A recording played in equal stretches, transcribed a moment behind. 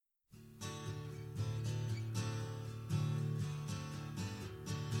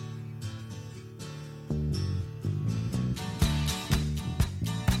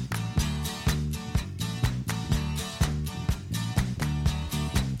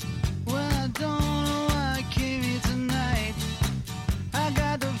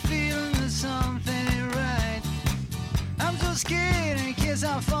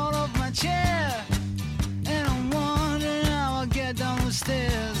Sometimes I fall off my chair, and I'm wondering how I'll get down the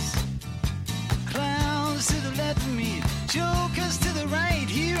stairs. Clowns to the left of me, jokers to the right.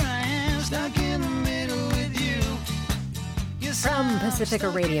 Here I am, stuck in the middle with you. From Pacifica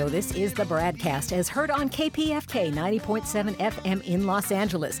Radio, this is the BradCast, as heard on KPFK 90.7 FM in Los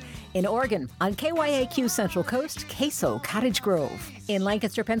Angeles. In Oregon, on KYAQ Central Coast, Queso, Cottage Grove. In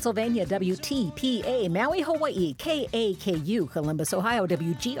Lancaster, Pennsylvania, WTPA, Maui, Hawaii, KAKU, Columbus, Ohio,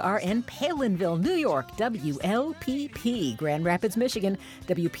 WGRN, Palinville, New York, WLPP, Grand Rapids, Michigan,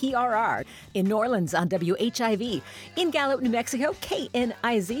 WPRR. In New Orleans, on WHIV. In Gallup, New Mexico,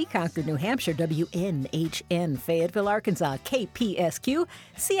 KNIZ, Concord, New Hampshire, WNHN, Fayetteville, Arkansas, KPSQ.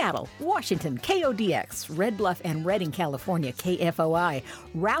 Seattle, Washington, KODX. Red Bluff and Redding, California, KFOI.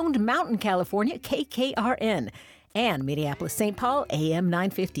 Round Mountain, California, KKRN. And Minneapolis-St. Paul, AM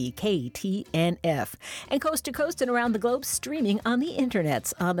 950, KTNF. And coast to coast and around the globe, streaming on the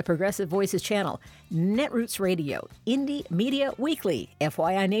internets on the Progressive Voices channel, Netroots Radio, Indie Media Weekly,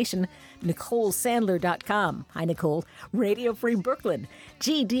 FYI Nation, NicoleSandler.com. Hi, Nicole. Radio Free Brooklyn,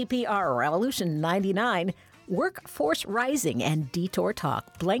 GDPR Revolution 99, Workforce Rising, and Detour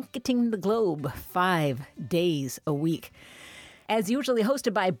Talk, blanketing the globe 5 days a week. As usually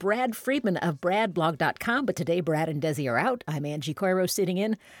hosted by Brad Friedman of BradBlog.com, but today Brad and Desi are out. I'm Angie Coiro sitting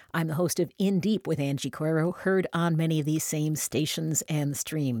in. I'm the host of In Deep with Angie Coiro, heard on many of these same stations and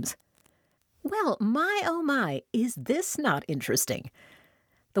streams. Well, my oh my, is this not interesting?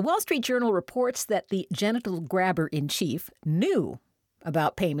 The Wall Street Journal reports that the genital grabber-in-chief knew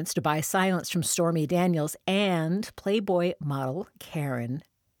about payments to buy silence from Stormy Daniels and Playboy model Karen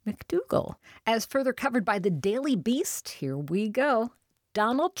McDougal. As further covered by the Daily Beast, here we go.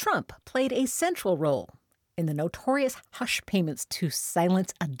 Donald Trump played a central role in the notorious hush payments to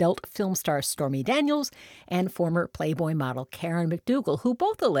silence adult film star Stormy Daniels and former Playboy model Karen McDougal, who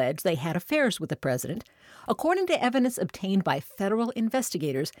both allege they had affairs with the president, according to evidence obtained by federal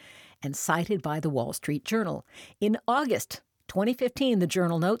investigators and cited by the Wall Street Journal. In August 2015, the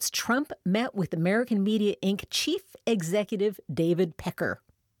Journal notes, Trump met with American Media Inc. chief executive David Pecker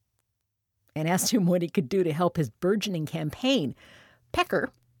and asked him what he could do to help his burgeoning campaign.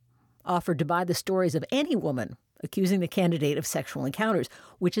 Pecker offered to buy the stories of any woman accusing the candidate of sexual encounters,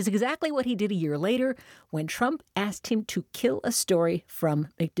 which is exactly what he did a year later when Trump asked him to kill a story from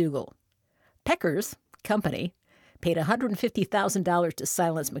McDougal. Pecker's company paid $150,000 to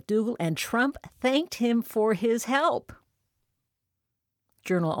silence McDougal, and Trump thanked him for his help.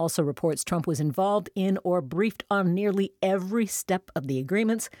 Journal also reports Trump was involved in or briefed on nearly every step of the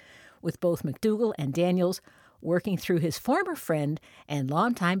agreements, with both McDougal and Daniels working through his former friend and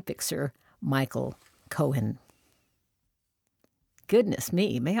longtime fixer, Michael Cohen. Goodness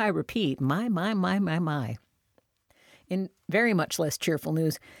me, may I repeat, my. In very much less cheerful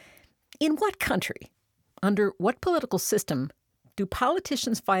news, in what country, under what political system, do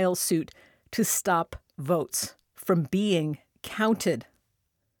politicians file suit to stop votes from being counted?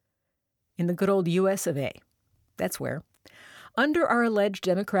 In the good old US of A. That's where. Under our alleged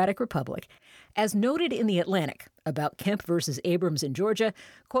democratic republic, as noted in The Atlantic about Kemp versus Abrams in Georgia,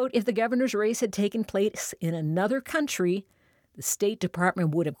 quote, if the governor's race had taken place in another country, the State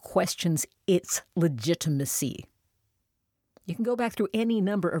Department would have questions its legitimacy. You can go back through any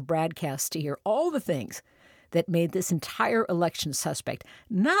number of broadcasts to hear all the things that made this entire election suspect,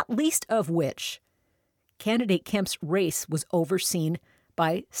 not least of which candidate Kemp's race was overseen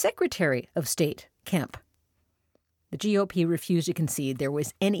by Secretary of State Kemp. The GOP refused to concede there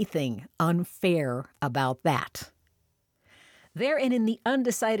was anything unfair about that. There and in the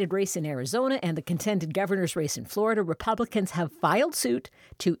undecided race in Arizona and the contended governor's race in Florida, Republicans have filed suit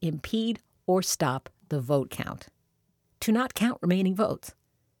to impede or stop the vote count, to not count remaining votes,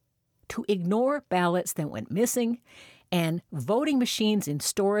 to ignore ballots that went missing and voting machines in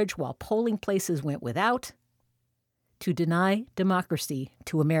storage while polling places went without, to deny democracy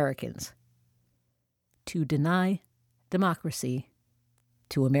to Americans, to deny democracy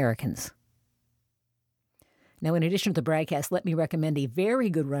to Americans. Now, in addition to the broadcast, let me recommend a very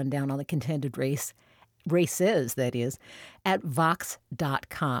good rundown on the contended races, that is, at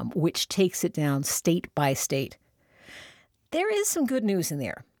Vox.com, which takes it down state by state. There is some good news in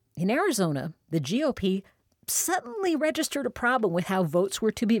there. In Arizona, the GOP suddenly registered a problem with how votes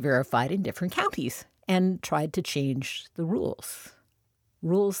were to be verified in different counties and tried to change the rules.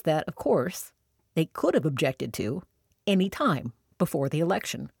 Rules that, of course, they could have objected to any time before the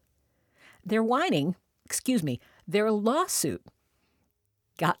election. Their lawsuit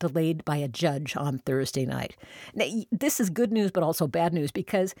got delayed by a judge on Thursday night. Now, this is good news, but also bad news,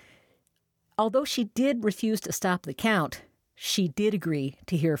 because although she did refuse to stop the count, she did agree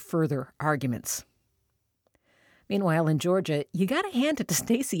to hear further arguments. Meanwhile, in Georgia, you got to hand it to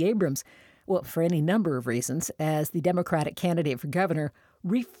Stacey Abrams, well, for any number of reasons, as the Democratic candidate for governor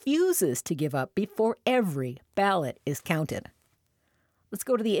refuses to give up before every ballot is counted. Let's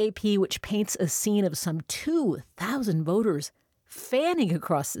go to the AP, which paints a scene of some 2,000 voters fanning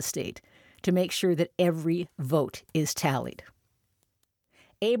across the state to make sure that every vote is tallied.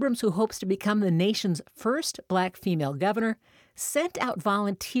 Abrams, who hopes to become the nation's first black female governor, sent out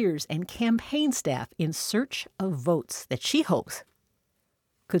volunteers and campaign staff in search of votes that she hopes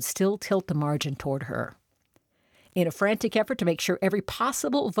could still tilt the margin toward her. In a frantic effort to make sure every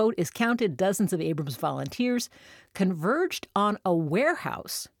possible vote is counted, dozens of Abrams volunteers converged on a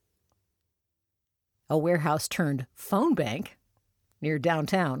warehouse turned phone bank near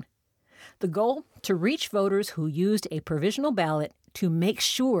downtown. The goal, to reach voters who used a provisional ballot to make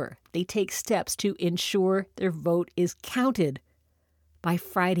sure they take steps to ensure their vote is counted by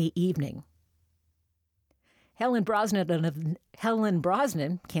Friday evening. Helen Brosnan,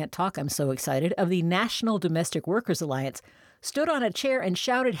 can't talk, I'm so excited, of the National Domestic Workers Alliance, stood on a chair and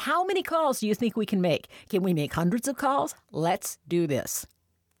shouted, "How many calls do you think we can make? Can we make hundreds of calls? Let's do this."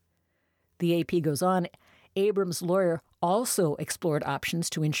 The AP goes on, Abrams' lawyer also explored options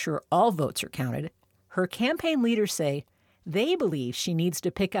to ensure all votes are counted. Her campaign leaders say they believe she needs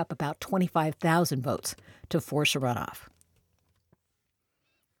to pick up about 25,000 votes to force a runoff.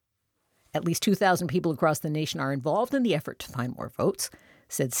 At least 2,000 people across the nation are involved in the effort to find more votes,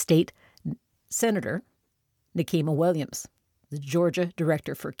 said State Senator Nikema Williams, the Georgia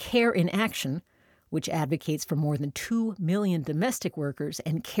Director for Care in Action, which advocates for more than 2 million domestic workers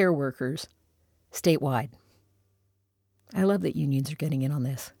and care workers statewide. I love that unions are getting in on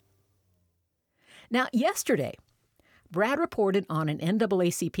this. Now, yesterday, Brad reported on an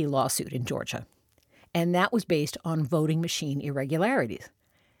NAACP lawsuit in Georgia, and that was based on voting machine irregularities.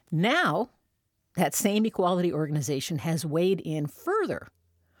 Now, that same equality organization has weighed in further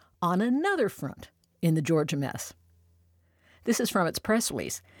on another front in the Georgia mess. This is from its press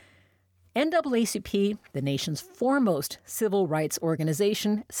release. NAACP, the nation's foremost civil rights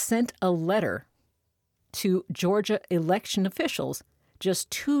organization, sent a letter to Georgia election officials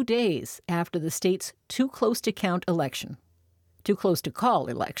just 2 days after the state's too close to call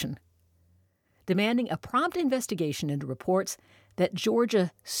election, demanding a prompt investigation into reports that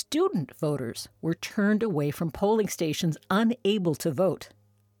Georgia student voters were turned away from polling stations unable to vote.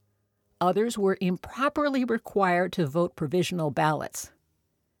 Others were improperly required to vote provisional ballots.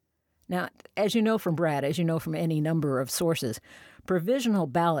 Now, as you know from Brad, as you know from any number of sources, provisional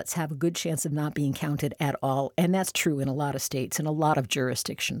ballots have a good chance of not being counted at all, and that's true in a lot of states, in a lot of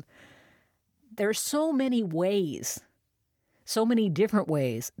jurisdiction. There are so many ways, so many different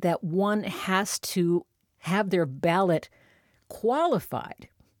ways that one has to have their ballot qualified.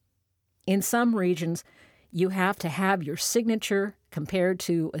 In some regions, you have to have your signature compared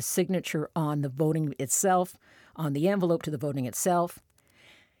to a signature on the voting itself, on the envelope to the voting itself.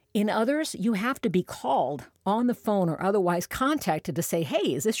 In others, you have to be called on the phone or otherwise contacted to say,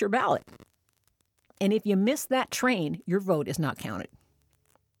 hey, is this your ballot? And if you miss that train, your vote is not counted.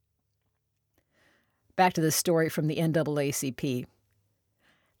 Back to this story from the NAACP.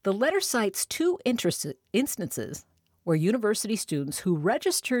 The letter cites two instances where university students who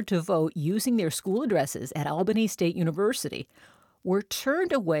registered to vote using their school addresses at Albany State University were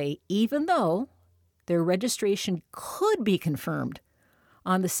turned away even though their registration could be confirmed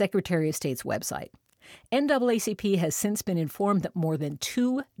on the Secretary of State's website. NAACP has since been informed that more than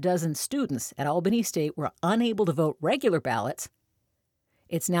 24 students at Albany State were unable to vote regular ballots.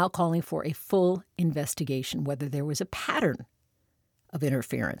 It's now calling for a full investigation whether there was a pattern of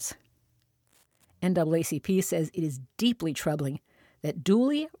interference. NAACP says it is deeply troubling that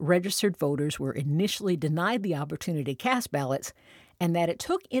duly registered voters were initially denied the opportunity to cast ballots and that it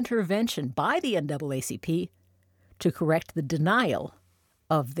took intervention by the NAACP to correct the denial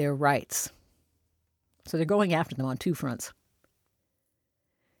of their rights. So they're going after them on two fronts.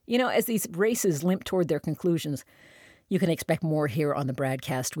 You know, as these races limp toward their conclusions, you can expect more here on the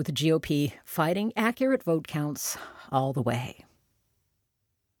BradCast with the GOP fighting accurate vote counts all the way.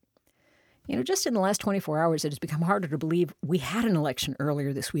 You know, just in the last 24 hours, it has become harder to believe we had an election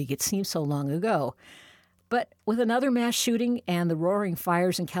earlier this week. It seems so long ago. But with another mass shooting and the roaring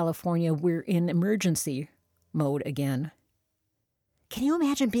fires in California, we're in emergency mode again. Can you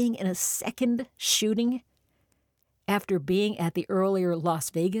imagine being in a second shooting after being at the earlier Las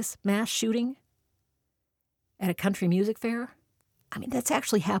Vegas mass shooting at a country music fair? I mean, that's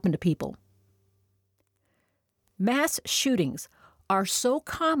actually happened to people. Mass shootings are so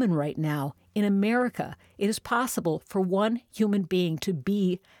common right now, in America, it is possible for one human being to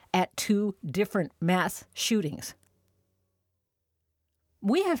be at two different mass shootings.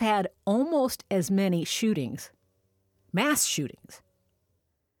 We have had almost as many shootings, mass shootings,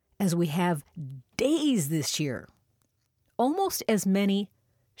 as we have days this year. Almost as many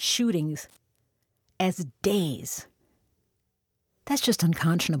shootings as days. That's just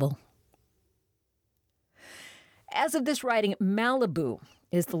unconscionable. As of this writing, Malibu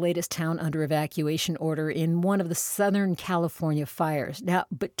is the latest town under evacuation order in one of the Southern California fires. Now,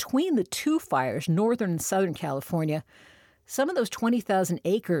 between the two fires, Northern and Southern California, some of those 20,000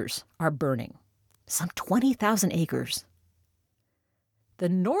 acres are burning. Some 20,000 acres. The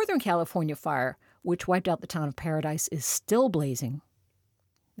Northern California fire, which wiped out the town of Paradise, is still blazing.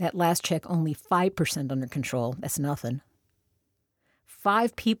 At last check, only 5% under control. That's nothing.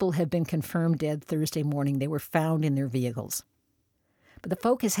 5 people have been confirmed dead Thursday morning. They were found in their vehicles. But the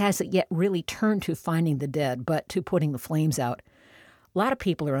focus hasn't yet really turned to finding the dead, but to putting the flames out. A lot of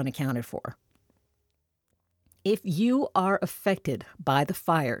people are unaccounted for. If you are affected by the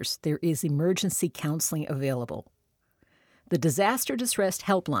fires, there is emergency counseling available. The Disaster Distress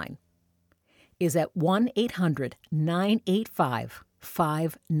Helpline is at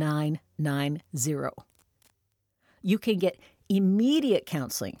 1-800-985-5990. You can get immediate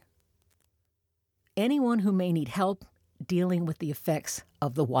counseling. Anyone who may need help dealing with the effects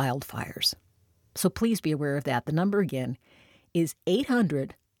of the wildfires. So please be aware of that. The number again is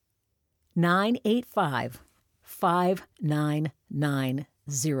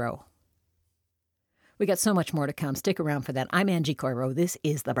 800-985-5990. We got so much more to come. Stick around for that. I'm Angie Coiro. This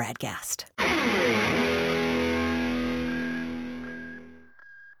is the BradCast.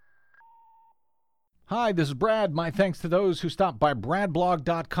 Hi, this is Brad. My thanks to those who stopped by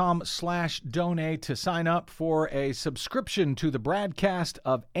bradblog.com/donate to sign up for a subscription to the BradCast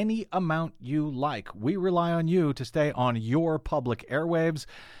of any amount you like. We rely on you to stay on your public airwaves.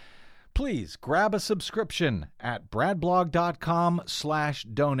 Please grab a subscription at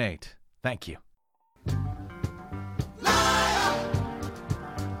bradblog.com/donate. Thank you.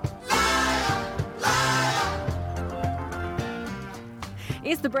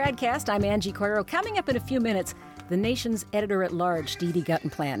 It's the BradCast. I'm Angie Coiro. Coming up in a few minutes, the nation's editor-at-large,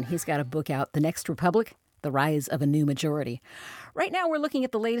 Guttenplan. He's got a book out, The Next Republic, The Rise of a New Majority. Right now, we're looking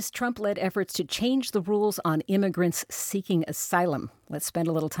at the latest Trump-led efforts to change the rules on immigrants seeking asylum. Let's spend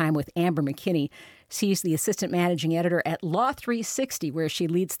a little time with Amber McKinney. She's the assistant managing editor at Law 360, where she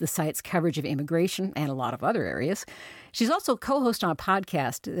leads the site's coverage of immigration and a lot of other areas. She's also co-host on a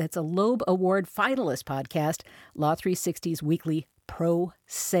podcast that's a Loeb Award finalist podcast, Law 360's weekly Pro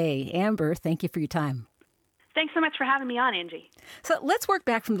Se. Amber, thank you for your time. Thanks so much for having me on, Angie. So let's work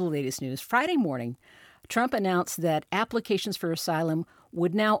back from the latest news. Friday morning, Trump announced that applications for asylum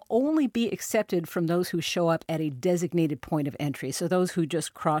would now only be accepted from those who show up at a designated point of entry. So those who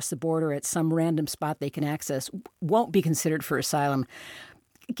just cross the border at some random spot they can access won't be considered for asylum.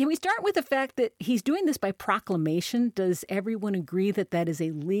 Can we start with the fact that he's doing this by proclamation? Does everyone agree that that is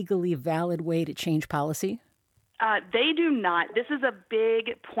a legally valid way to change policy? They do not. This is a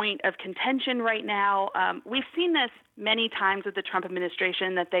big point of contention right now. We've seen this many times with the Trump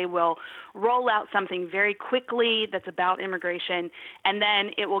administration, that they will roll out something very quickly that's about immigration, and then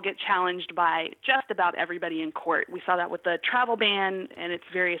it will get challenged by just about everybody in court. We saw that with the travel ban and its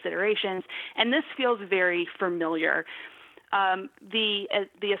various iterations, and this feels very familiar.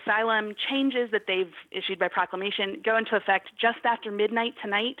 The asylum changes that they've issued by proclamation go into effect just after midnight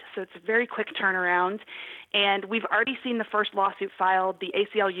tonight, so it's a very quick turnaround. And we've already seen the first lawsuit filed. The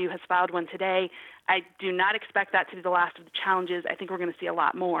ACLU has filed one today. I do not expect that to be the last of the challenges. I think we're going to see a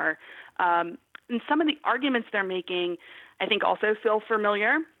lot more. And some of the arguments they're making, I think, also feel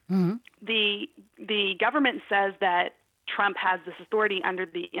familiar. Mm-hmm. The government says that Trump has this authority under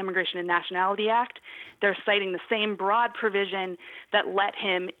the Immigration and Nationality Act. They're citing the same broad provision that let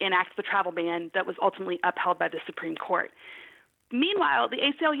him enact the travel ban that was ultimately upheld by the Supreme Court. Meanwhile, the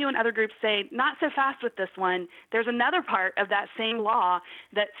ACLU and other groups say, not so fast with this one. There's another part of that same law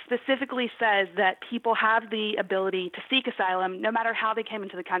that specifically says that people have the ability to seek asylum no matter how they came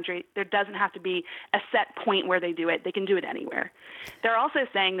into the country. There doesn't have to be a set point where they do it. They can do it anywhere. They're also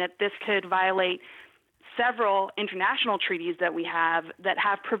saying that this could violate several international treaties that we have that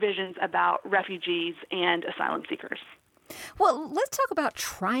have provisions about refugees and asylum seekers. Well, let's talk about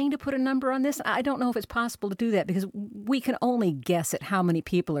trying to put a number on this. I don't know if it's possible to do that because we can only guess at how many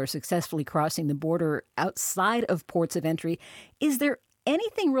people are successfully crossing the border outside of ports of entry. Is there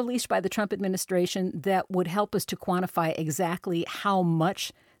anything released by the Trump administration that would help us to quantify exactly how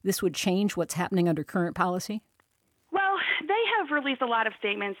much this would change what's happening under current policy? Well, they have released a lot of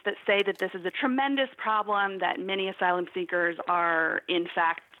statements that say that this is a tremendous problem, that many asylum seekers are, in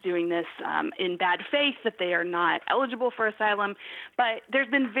fact, doing this in bad faith, that they are not eligible for asylum. But there's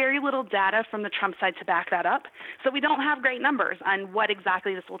been very little data from the Trump side to back that up. So we don't have great numbers on what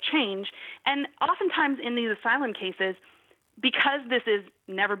exactly this will change. And oftentimes in these asylum cases, because this has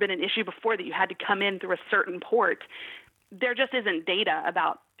never been an issue before, that you had to come in through a certain port, there just isn't data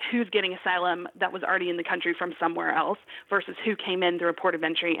about who's getting asylum that was already in the country from somewhere else versus who came in through a port of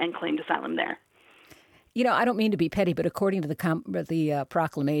entry and claimed asylum there. You know, I don't mean to be petty, but according to the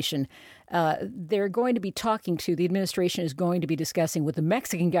proclamation, they're going to be the administration is going to be discussing with the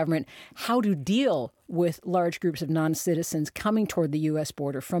Mexican government how to deal with large groups of non-citizens coming toward the U.S.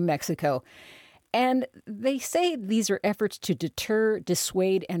 border from Mexico. And they say these are efforts to deter,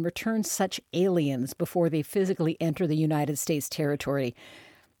 dissuade, and return such aliens before they physically enter the United States territory.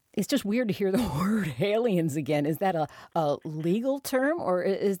 It's just weird to hear the word aliens again. Is that a legal term, or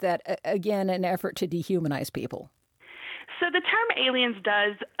is that, again, an effort to dehumanize people? So the term aliens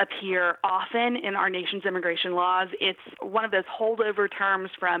does appear often in our nation's immigration laws. It's one of those holdover terms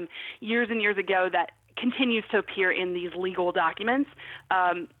from years and years ago that continues to appear in these legal documents.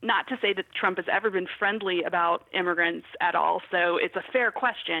 Not to say that Trump has ever been friendly about immigrants at all, so it's a fair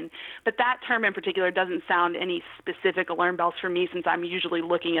question. But that term in particular doesn't sound any specific alarm bells for me, since I'm usually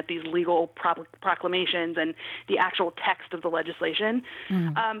looking at these legal proclamations and the actual text of the legislation.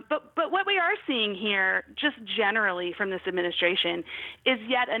 But what we are seeing here, just generally from this administration, is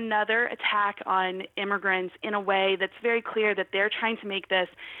yet another attack on immigrants in a way that's very clear that they're trying to make this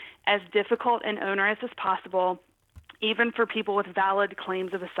as difficult and onerous as possible, even for people with valid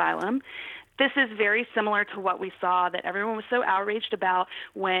claims of asylum. This is very similar to what we saw that everyone was so outraged about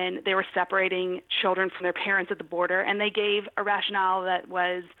when they were separating children from their parents at the border, and they gave a rationale that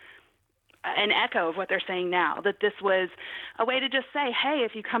was an echo of what they're saying now, that this was a way to just say, hey,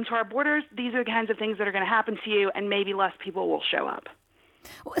 if you come to our borders, these are the kinds of things that are going to happen to you, and maybe less people will show up.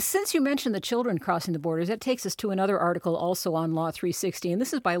 Well, since you mentioned the children crossing the borders, that takes us to another article also on Law 360, and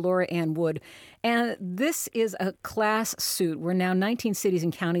this is by Laura Ann Wood. And this is a class suit where now 19 cities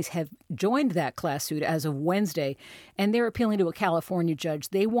and counties have joined that class suit as of Wednesday, and they're appealing to a California judge.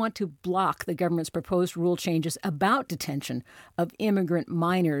 They want to block the government's proposed rule changes about detention of immigrant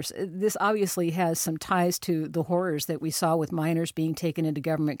minors. This obviously has some ties to the horrors that we saw with minors being taken into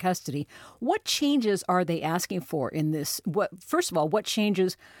government custody. What changes are they asking for in this? First of all, what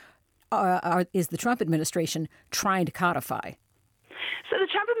changes is the Trump administration trying to codify? So the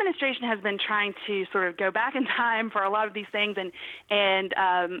Trump administration has been trying to sort of go back in time for a lot of these things and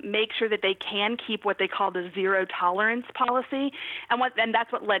make sure that they can keep what they call the zero tolerance policy, and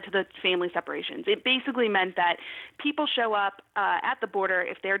that's what led to the family separations. It basically meant that people show up at the border.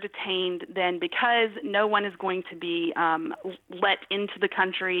 If they're detained, then because no one is going to be let into the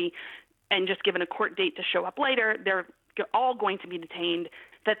country and just given a court date to show up later, they're all going to be detained.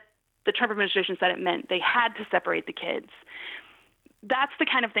 That the Trump administration said it meant they had to separate the kids. That's the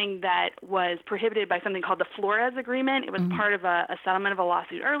kind of thing that was prohibited by something called the Flores Agreement. It was part of a settlement of a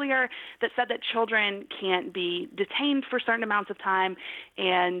lawsuit earlier that said that children can't be detained for certain amounts of time.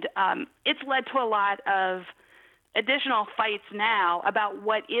 And it's led to a lot of additional fights now about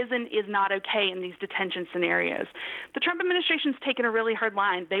what is and is not okay in these detention scenarios. The Trump administration's taken a really hard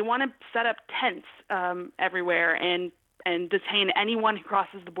line. They want to set up tents everywhere and detain anyone who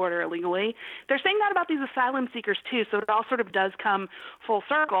crosses the border illegally. They're saying that about these asylum seekers, too, so it all sort of does come full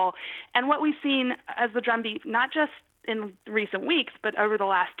circle. And what we've seen as the drumbeat, not just in recent weeks, but over the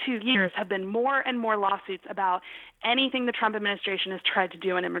last 2 years, have been more and more lawsuits about anything the Trump administration has tried to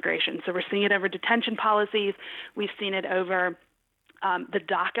do in immigration. So we're seeing it over detention policies. We've seen it over the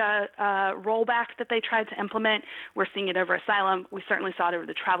DACA rollback that they tried to implement. We're seeing it over asylum. We certainly saw it over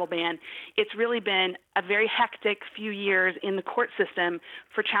the travel ban. It's really been a very hectic few years in the court system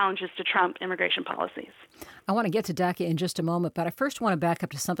for challenges to Trump immigration policies. I want to get to DACA in just a moment, but I first want to back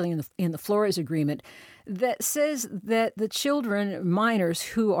up to something in the Flores Agreement that says that the children, minors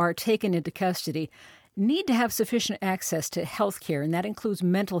who are taken into custody, need to have sufficient access to health care, and that includes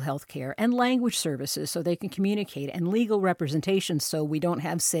mental health care and language services so they can communicate, and legal representation so we don't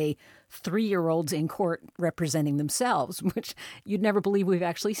have, say, 3-year-olds in court representing themselves, which you'd never believe we've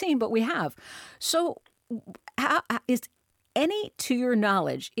actually seen, but we have. So to your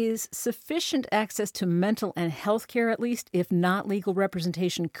knowledge, is sufficient access to mental and health care, at least, if not legal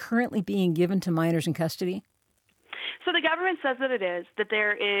representation, currently being given to minors in custody? So the government says that it is, that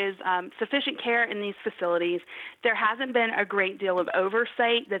there is sufficient care in these facilities. There hasn't been a great deal of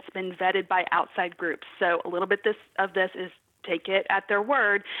oversight that's been vetted by outside groups. So a little bit of this is take it at their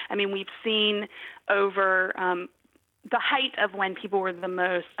word. I mean, we've seen over the height of when people were the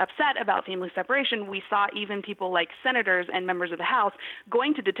most upset about family separation, we saw even people like senators and members of the House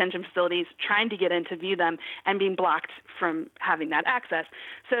going to detention facilities, trying to get in to view them, and being blocked from having that access.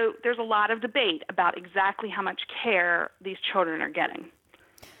 So there's a lot of debate about exactly how much care these children are getting.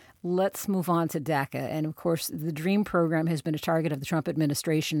 Let's move on to DACA. And of course, the DREAM program has been a target of the Trump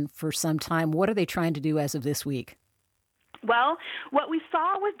administration for some time. What are they trying to do as of this week? Well, what we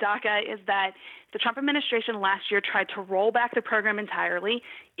saw with DACA is that the Trump administration last year tried to roll back the program entirely.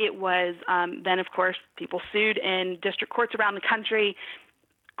 It was then, of course, people sued in district courts around the country.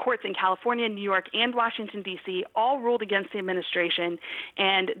 Courts in California, New York, and Washington, D.C. all ruled against the administration,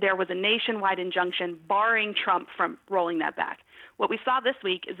 and there was a nationwide injunction barring Trump from rolling that back. What we saw this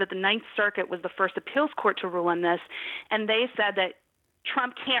week is that the Ninth Circuit was the first appeals court to rule on this, and they said that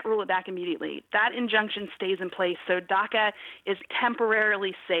Trump can't rule it back immediately. That injunction stays in place, so DACA is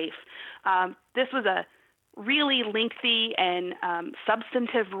temporarily safe. This was a really lengthy and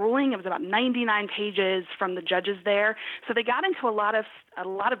substantive ruling. It was about 99 pages from the judges there. So they got into a lot of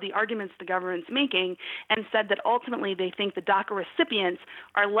the arguments the government's making and said that ultimately they think the DACA recipients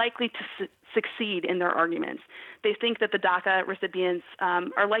are likely to succeed in their arguments. They think that the DACA recipients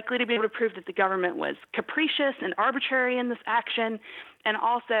are likely to be able to prove that the government was capricious and arbitrary in this action, and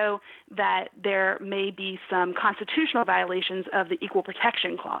also that there may be some constitutional violations of the Equal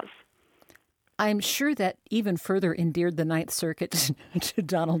Protection Clause. I'm sure that even further endeared the Ninth Circuit to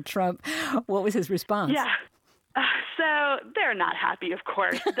Donald Trump. What was his response? Yeah. So they're not happy, of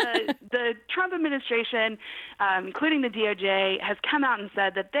course. The Trump administration, including the DOJ, has come out and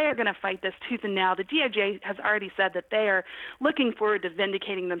said that they are going to fight this tooth and nail. The DOJ has already said that they are looking forward to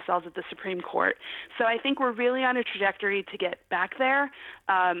vindicating themselves at the Supreme Court. So I think we're really on a trajectory to get back there.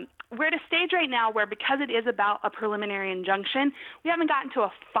 We're at a stage right now where, because it is about a preliminary injunction, we haven't gotten to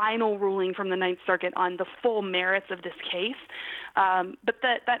a final ruling from the Ninth Circuit on the full merits of this case. But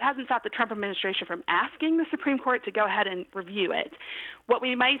that hasn't stopped the Trump administration from asking the Supreme Court to go ahead and review it. What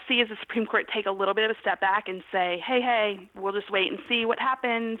we might see is the Supreme Court take a little bit of a step back and say, hey, we'll just wait and see what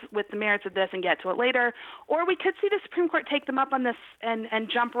happens with the merits of this and get to it later. Or we could see the Supreme Court take them up on this and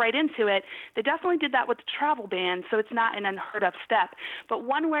jump right into it. They definitely did that with the travel ban, so it's not an unheard of step. But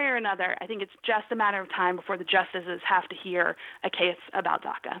one way or another, I think it's just a matter of time before the justices have to hear a case about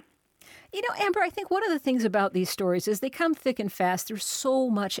DACA. You know, Amber, I think one of the things about these stories is they come thick and fast. There's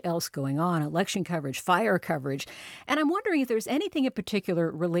so much else going on, election coverage, fire coverage. And I'm wondering if there's anything in particular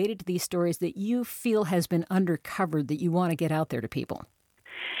related to these stories that you feel has been undercovered that you want to get out there to people.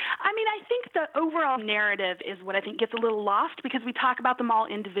 I mean, I think the overall narrative is what I think gets a little lost because we talk about them all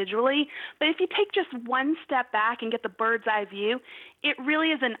individually. But if you take just one step back and get the bird's eye view, it really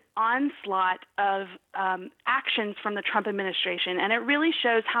is an onslaught of actions from the Trump administration. And it really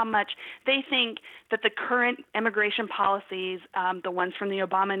shows how much they think that the current immigration policies, the ones from the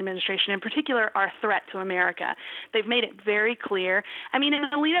Obama administration in particular, are a threat to America. They've made it very clear. I mean, in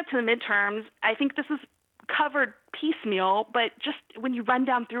the lead up to the midterms, I think this is covered piecemeal, but just when you run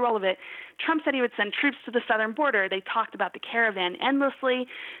down through all of it, Trump said he would send troops to the southern border. They talked about the caravan endlessly.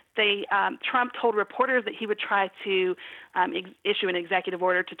 Trump told reporters that he would try to issue an executive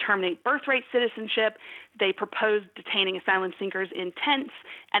order to terminate birthright citizenship. They proposed detaining asylum seekers in tents,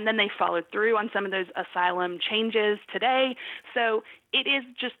 and then they followed through on some of those asylum changes today. So it is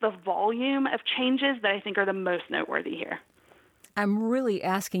just the volume of changes that I think are the most noteworthy here. I'm really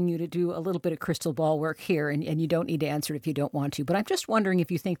asking you to do a little bit of crystal ball work here, and you don't need to answer it if you don't want to. But I'm just wondering if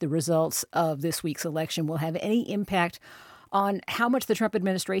you think the results of this week's election will have any impact on how much the Trump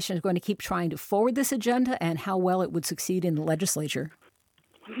administration is going to keep trying to forward this agenda and how well it would succeed in the legislature.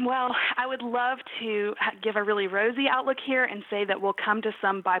 Well, I would love to give a really rosy outlook here and say that we'll come to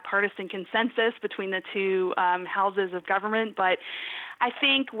some bipartisan consensus between the two houses of government, but I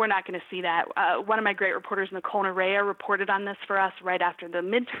think we're not going to see that. One of my great reporters, Nicole Nerea, reported on this for us right after the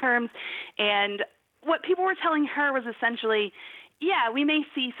midterms, and what people were telling her was essentially, yeah, we may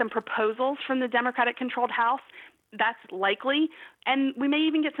see some proposals from the Democratic-controlled House. That's likely, and we may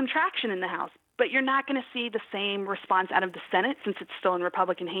even get some traction in the House. But you're not going to see the same response out of the Senate since it's still in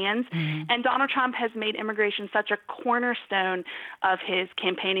Republican hands. Mm-hmm. And Donald Trump has made immigration such a cornerstone of his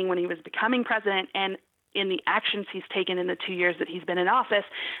campaigning when he was becoming president and in the actions he's taken in the 2 years that he's been in office,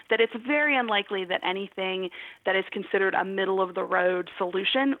 that it's very unlikely that anything that is considered a middle-of-the-road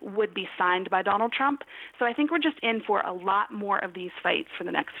solution would be signed by Donald Trump. So I think we're just in for a lot more of these fights for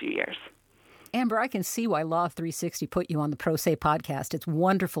the next few years. Amber, I can see why Law 360 put you on the Pro Se podcast. It's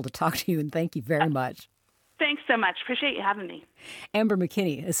wonderful to talk to you, and thank you very much. Thanks so much. Appreciate you having me. Amber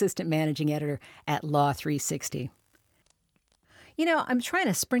McKinney, Assistant Managing Editor at Law 360. You know, I'm trying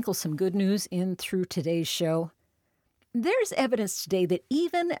to sprinkle some good news in through today's show. There's evidence today that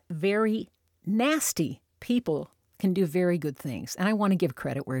even very nasty people can do very good things, and I want to give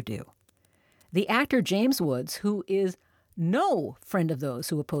credit where due. The actor James Woods, who is no friend of those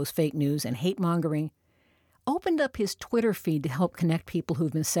who oppose fake news and hate-mongering, opened up his Twitter feed to help connect people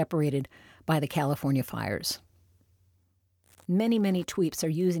who've been separated by the California fires. Many, many tweets are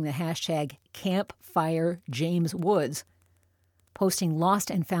using the hashtag #CampfireJamesWoods, posting lost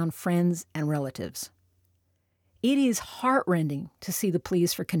and found friends and relatives. It is heartrending to see the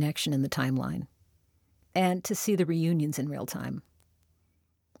pleas for connection in the timeline and to see the reunions in real time.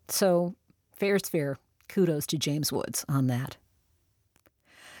 So, fair's fair. Kudos to James Woods on that.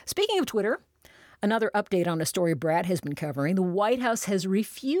 Speaking of Twitter, another update on a story Brad has been covering. The White House has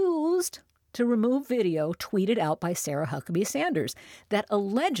refused to remove video tweeted out by Sarah Huckabee Sanders that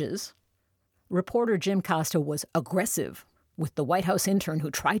alleges reporter Jim Costa was aggressive with the White House intern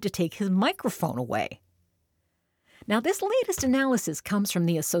who tried to take his microphone away. Now, this latest analysis comes from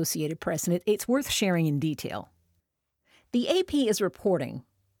the Associated Press, and it's worth sharing in detail. The AP is reporting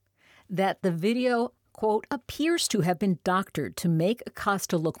that the video, quote, appears to have been doctored to make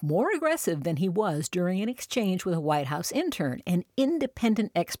Acosta look more aggressive than he was during an exchange with a White House intern, an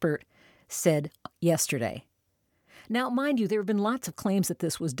independent expert said yesterday. Now, mind you, there have been lots of claims that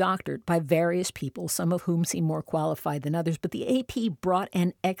this was doctored by various people, some of whom seem more qualified than others, but the AP brought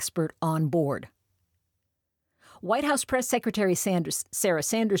an expert on board. White House Press Secretary Sarah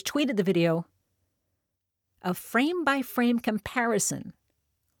Sanders tweeted the video. A frame-by-frame comparison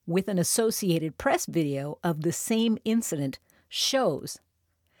with an Associated Press video of the same incident shows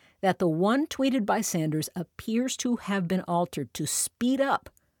that the one tweeted by Sanders appears to have been altered to speed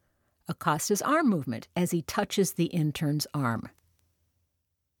up Acosta's arm movement as he touches the intern's arm.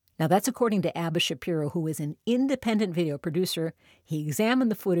 Now, that's according to Abba Shapiro, who is an independent video producer. He examined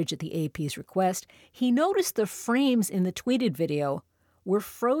the footage at the AP's request. He noticed the frames in the tweeted video were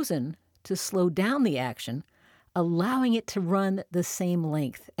frozen to slow down the action, allowing it to run the same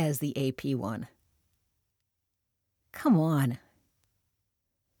length as the AP one. Come on.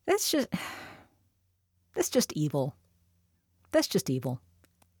 That's just evil. That's just evil.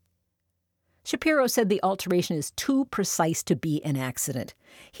 Shapiro said the alteration is too precise to be an accident.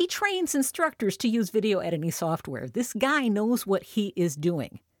 He trains instructors to use video editing software. This guy knows what he is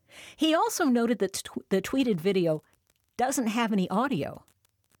doing. He also noted that the tweeted video doesn't have any audio,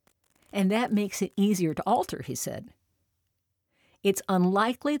 and that makes it easier to alter, he said. It's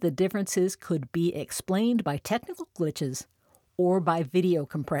unlikely the differences could be explained by technical glitches or by video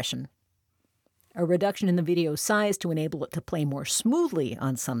compression. A reduction in the video size to enable it to play more smoothly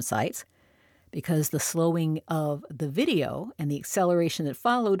on some sites, because the slowing of the video and the acceleration that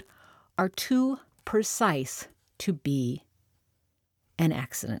followed are too precise to be an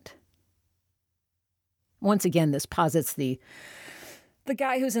accident. Once again, this posits the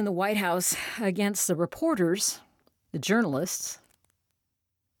guy who's in the White House against the reporters, the journalists.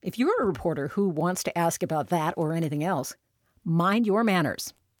 If you're a reporter who wants to ask about that or anything else, mind your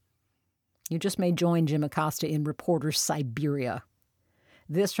manners. You just may join Jim Acosta in Reporters Siberia.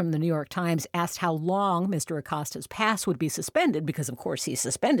 This from the New York Times asked how long Mr. Acosta's pass would be suspended, because, of course, he's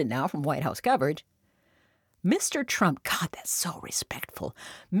suspended now from White House coverage. Mr. Trump, God, that's so respectful.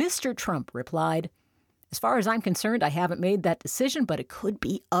 Mr. Trump replied, as far as I'm concerned, I haven't made that decision, but it could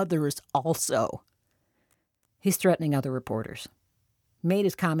be others also. He's threatening other reporters. Made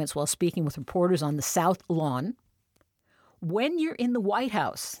his comments while speaking with reporters on the South Lawn. When you're in the White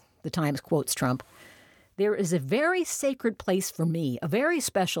House, the Times quotes Trump, there is a very sacred place for me, a very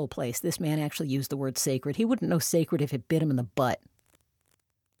special place. This man actually used the word sacred. He wouldn't know sacred if it bit him in the butt.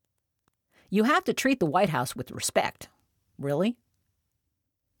 You have to treat the White House with respect. Really?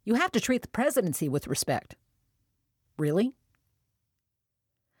 You have to treat the presidency with respect. Really?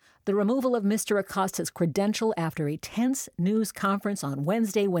 The removal of Mr. Acosta's credential after a tense news conference on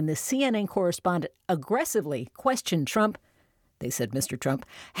Wednesday when the CNN correspondent aggressively questioned Trump, they said Mr. Trump,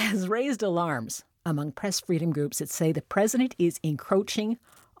 has raised alarms among press freedom groups that say the president is encroaching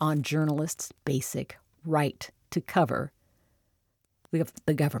on journalists' basic right to cover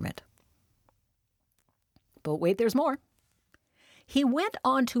the government. But wait, there's more. He went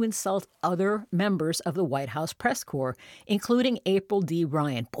on to insult other members of the White House press corps, including April D.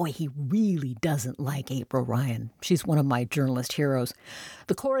 Ryan. Boy, he really doesn't like April Ryan. She's one of my journalist heroes.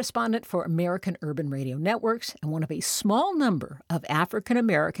 The correspondent for American Urban Radio Networks and one of a small number of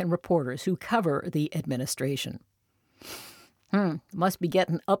African-American reporters who cover the administration. Must be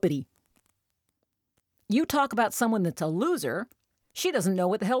getting uppity. You talk about someone that's a loser. She doesn't know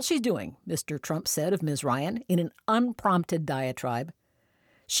what the hell she's doing, Mr. Trump said of Ms. Ryan in an unprompted diatribe.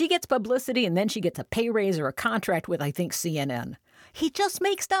 She gets publicity and then she gets a pay raise or a contract with, I think, CNN. He just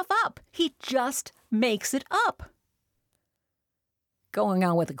makes stuff up. He just makes it up. Going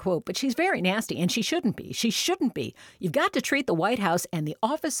on with a quote, but she's very nasty, and she shouldn't be. She shouldn't be. You've got to treat the White House and the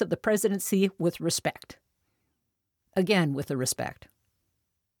office of the presidency with respect. Again, with the respect.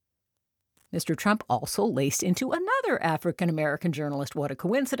 Mr. Trump also laced into another African-American journalist, what a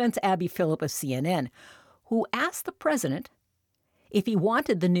coincidence, Abby Phillip of CNN, who asked the president if he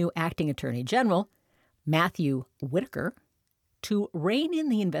wanted the new acting attorney general, Matthew Whitaker, to rein in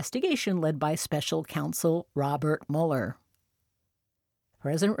the investigation led by special counsel Robert Mueller. The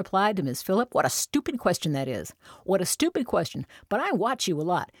president replied to Ms. Phillip, "What a stupid question that is. What a stupid question. But I watch you a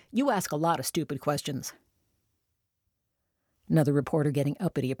lot. You ask a lot of stupid questions." Another reporter getting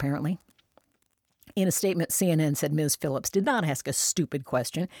uppity, apparently. In a statement, CNN said Ms. Phillips did not ask a stupid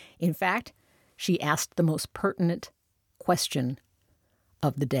question. In fact, she asked the most pertinent question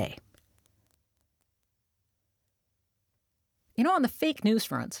of the day. You know, on the fake news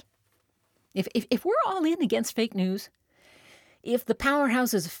fronts, if we're all in against fake news, if the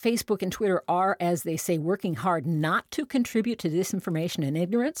powerhouses of Facebook and Twitter are, as they say, working hard not to contribute to disinformation and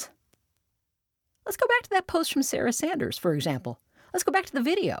ignorance, let's go back to that post from Sarah Sanders, for example. Let's go back to the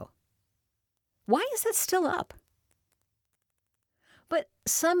video. Why is that still up? But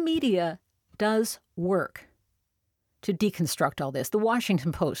some media does work to deconstruct all this. The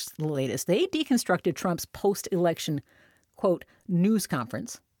Washington Post, the latest, they deconstructed Trump's post-election, quote, news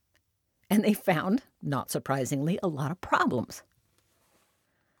conference, and they found, not surprisingly, a lot of problems.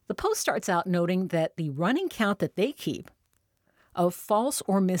 The Post starts out noting that the running count that they keep of false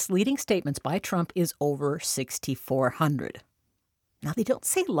or misleading statements by Trump is over 6,400. Now, they don't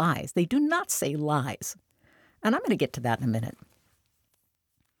say lies. They do not say lies. And I'm going to get to that in a minute.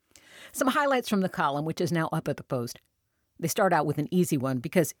 Some highlights from the column, which is now up at the Post. They start out with an easy one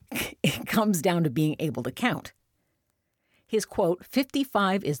because it comes down to being able to count. His quote,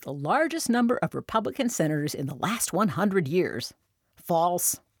 55 is the largest number of Republican senators in the last 100 years.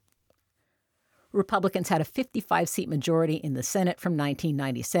 False. Republicans had a 55-seat majority in the Senate from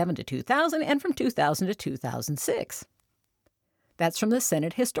 1997 to 2000 and from 2000 to 2006. That's from the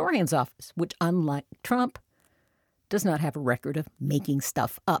Senate Historian's Office, which, unlike Trump, does not have a record of making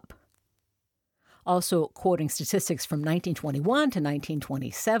stuff up. Also, quoting statistics from 1921 to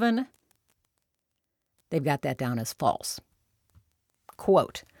 1927, they've got that down as false.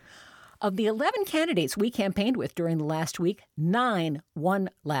 Quote, of the 11 candidates we campaigned with during the last week, 9 won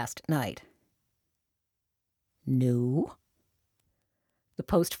last night. No. The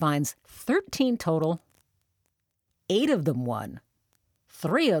Post finds 13 total. 8 of them won.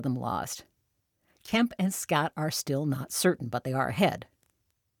 3 of them lost. Kemp and Scott are still not certain, but they are ahead.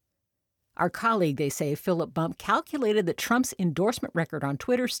 Our colleague, they say, Philip Bump, calculated that Trump's endorsement record on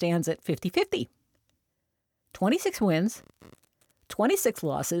Twitter stands at 50-50. 26 wins, 26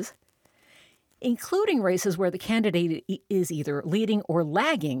 losses, including races where the candidate is either leading or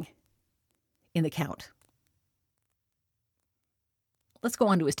lagging in the count. Let's go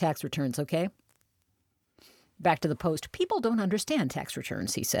on to his tax returns, okay? Back to the Post. People don't understand tax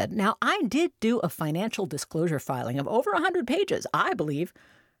returns, he said. Now, I did do a financial disclosure filing of over 100 pages, I believe.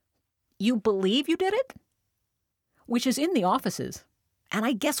 You believe you did it? Which is in the offices. And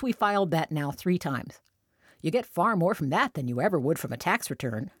I guess we filed that now 3 times. You get far more from that than you ever would from a tax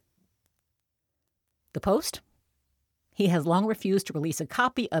return. The Post? He has long refused to release a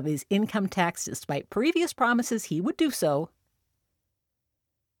copy of his income tax despite previous promises he would do so.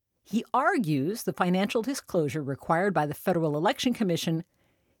 He argues the financial disclosure required by the Federal Election Commission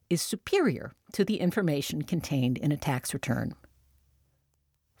is superior to the information contained in a tax return.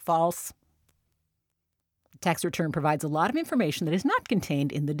 False. The tax return provides a lot of information that is not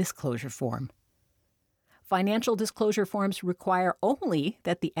contained in the disclosure form. Financial disclosure forms require only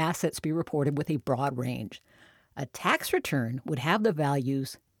that the assets be reported with a broad range. A tax return would have the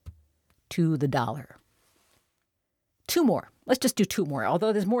values to the dollar. 2 more. Let's just do 2 more,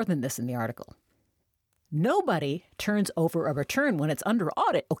 although there's more than this in the article. Nobody turns over a return when it's under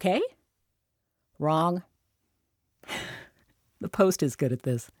audit, okay? Wrong. The Post is good at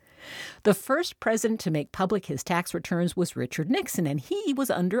this. The first president to make public his tax returns was Richard Nixon, and he was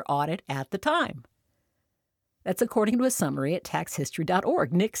under audit at the time. That's according to a summary at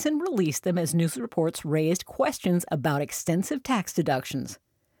taxhistory.org. Nixon released them as news reports raised questions about extensive tax deductions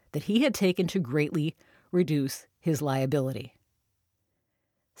that he had taken to greatly reduce his liability.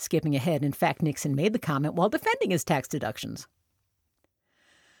 Skipping ahead, in fact, Nixon made the comment while defending his tax deductions.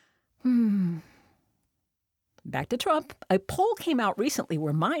 Back to Trump. A poll came out recently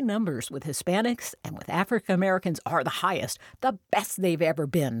where my numbers with Hispanics and with African Americans are the highest, the best they've ever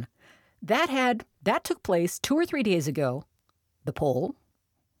been. That took place 2 or 3 days ago. The poll,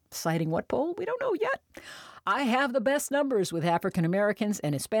 citing what poll? We don't know yet. I have the best numbers with African Americans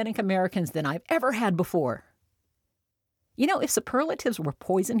and Hispanic Americans than I've ever had before. You know, if superlatives were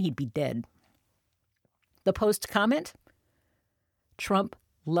poison, he'd be dead. The Post comment, Trump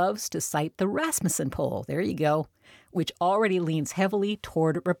loves to cite the Rasmussen poll, there you go, which already leans heavily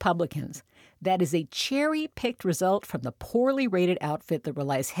toward Republicans. That is a cherry-picked result from the poorly rated outfit that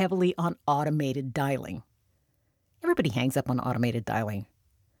relies heavily on automated dialing. Everybody hangs up on automated dialing.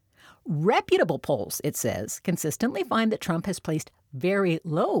 Reputable polls, it says, consistently find that Trump has placed very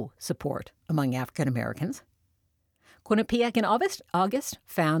low support among African Americans. Quinnipiac in August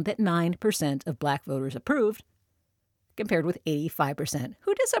found that 9% of black voters approved, compared with 85%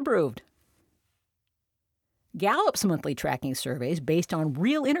 who disapproved. Gallup's monthly tracking surveys, based on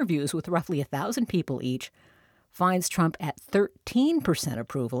real interviews with roughly 1,000 people each, finds Trump at 13%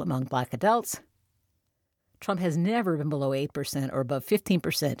 approval among black adults. Trump has never been below 8% or above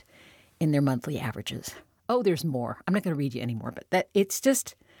 15% in their monthly averages. Oh, there's more. I'm not going to read you anymore, but it's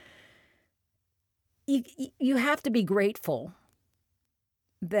just, you have to be grateful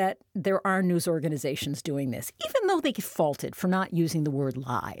that there are news organizations doing this, even though they get faulted for not using the word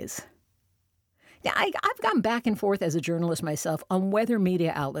lies. Now, I've gone back and forth as a journalist myself on whether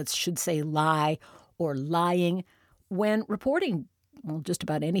media outlets should say lie or lying when reporting, well, just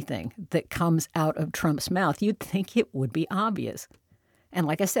about anything that comes out of Trump's mouth. You'd think it would be obvious. And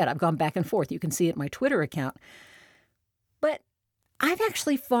like I said, I've gone back and forth. You can see it in my Twitter account. But I've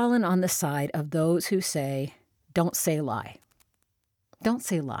actually fallen on the side of those who say, don't say lie. Don't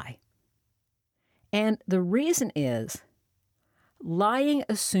say lie. And the reason is, lying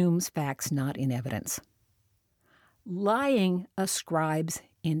assumes facts not in evidence. Lying ascribes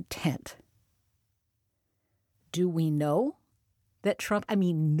intent. Do we know that Trump,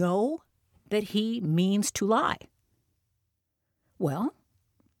 know that he means to lie? Well,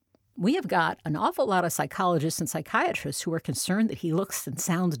 we have got an awful lot of psychologists and psychiatrists who are concerned that he looks and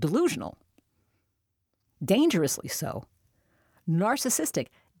sounds delusional. Dangerously so. Narcissistic,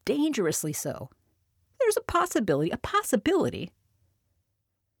 dangerously so. There's a possibility.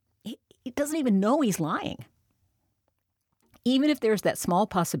 He doesn't even know he's lying. Even if there's that small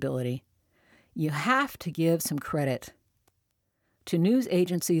possibility, you have to give some credit to news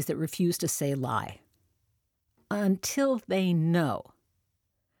agencies that refuse to say lie until they know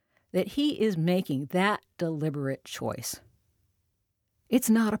that he is making that deliberate choice.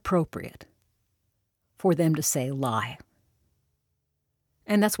 It's not appropriate for them to say lie.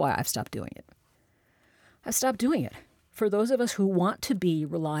 And that's why I've stopped doing it. I've stopped doing it. For those of us who want to be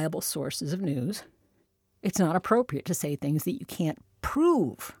reliable sources of news, it's not appropriate to say things that you can't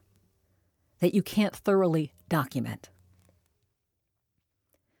prove, that you can't thoroughly document.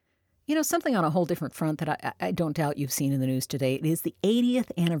 You know, something on a whole different front that I don't doubt you've seen in the news today, it is the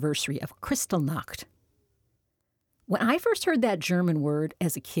 80th anniversary of Kristallnacht. When I first heard that German word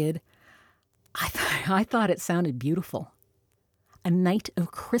as a kid, I thought it sounded beautiful. A night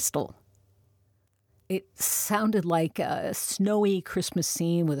of crystal. It sounded like a snowy Christmas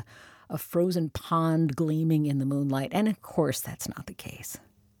scene with a frozen pond gleaming in the moonlight. And of course, that's not the case.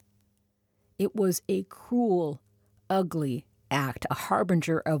 It was a cruel, ugly act, a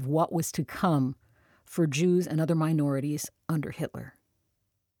harbinger of what was to come for Jews and other minorities under Hitler.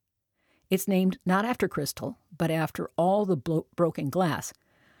 It's named not after crystal, but after all the broken glass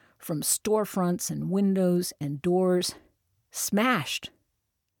from storefronts and windows and doors smashed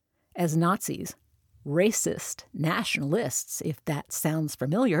as Nazis, racist nationalists, if that sounds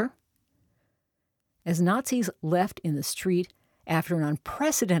familiar, as Nazis left in the street after an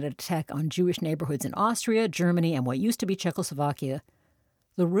unprecedented attack on Jewish neighborhoods in Austria, Germany, and what used to be Czechoslovakia,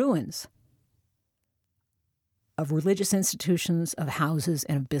 the ruins of religious institutions, of houses,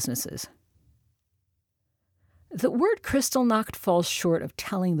 and of businesses. The word Kristallnacht falls short of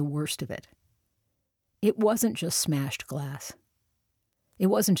telling the worst of it. It wasn't just smashed glass. It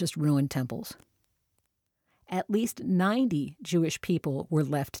wasn't just ruined temples. At least 90 Jewish people were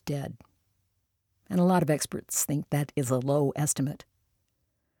left dead. And a lot of experts think that is a low estimate.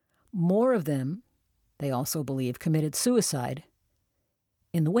 More of them, they also believe, committed suicide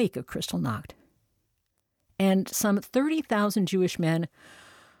in the wake of Kristallnacht. And some 30,000 Jewish men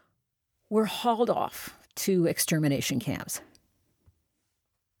were hauled off to extermination camps.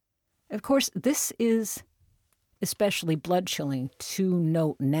 Of course, this is especially blood-chilling to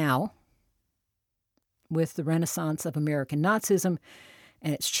note now with the renaissance of American Nazism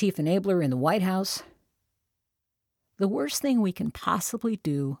and its chief enabler in the White House. the worst thing we can possibly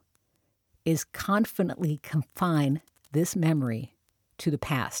do is confidently confine this memory to the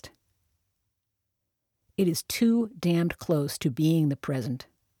past. It is too damned close to being the present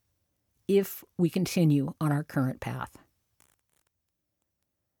if we continue on our current path.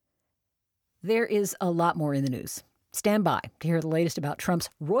 There is a lot more in the news. Stand by to hear the latest about Trump's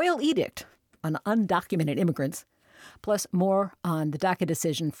royal edict on undocumented immigrants, plus more on the DACA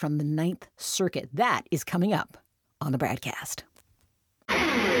decision from the Ninth Circuit. That is coming up on the BradCast.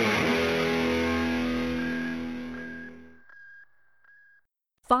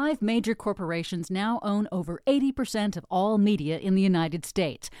 5 major corporations now own over 80% of all media in the United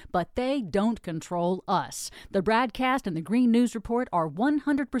States, but they don't control us. The BradCast and the Green News Report are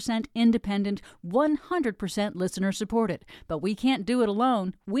 100% independent, 100% listener-supported. But we can't do it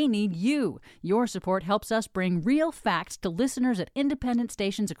alone. We need you. Your support helps us bring real facts to listeners at independent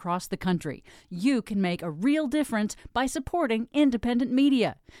stations across the country. You can make a real difference by supporting independent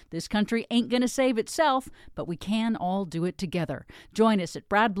media. This country ain't going to save itself, but we can all do it together. Join us at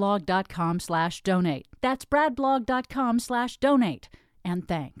bradblog.com/donate. That's bradblog.com/donate. And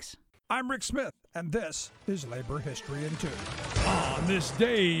thanks. I'm Rick Smith, and this is Labor History in 2. On this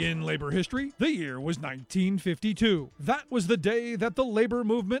day in labor history, the year was 1952. That was the day that the labor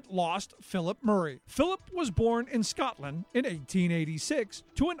movement lost Philip Murray. Philip was born in Scotland in 1886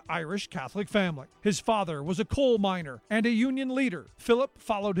 to an Irish Catholic family. His father was a coal miner and a union leader. Philip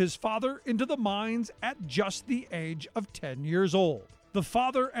followed his father into the mines at just the age of 10 years old. The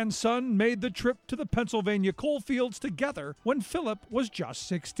father and son made the trip to the Pennsylvania coal fields together when Philip was just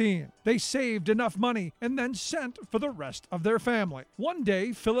 16. They saved enough money and then sent for the rest of their family. One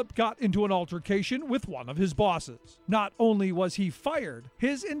day, Philip got into an altercation with one of his bosses. Not only was he fired,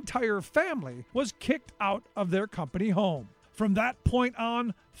 his entire family was kicked out of their company home. From that point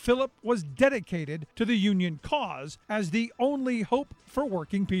on, Philip was dedicated to the union cause as the only hope for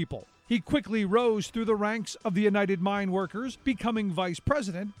working people. He quickly rose through the ranks of the United Mine Workers, becoming vice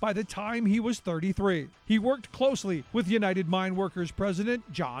president by the time he was 33. He worked closely with United Mine Workers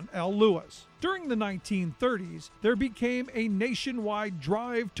President John L. Lewis. During the 1930s, there became a nationwide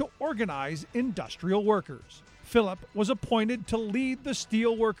drive to organize industrial workers. Philip was appointed to lead the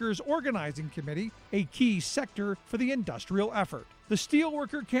Steelworkers Organizing Committee, a key sector for the industrial effort. The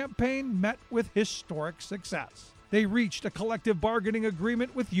Steelworker Campaign met with historic success. They reached a collective bargaining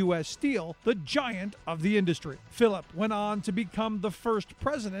agreement with U.S. Steel, the giant of the industry. Philip went on to become the first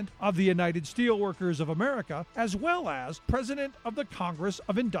president of the United Steelworkers of America, as well as president of the Congress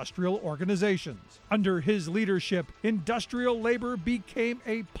of Industrial Organizations. Under his leadership, industrial labor became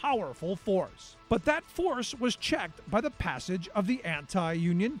a powerful force. But that force was checked by the passage of the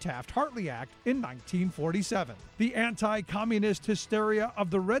Anti-Union Taft-Hartley Act in 1947. The anti-communist hysteria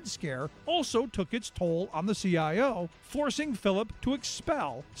of the Red Scare also took its toll on the CIO, forcing Philip to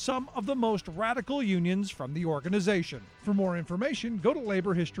expel some of the most radical unions from the organization. For more information, go to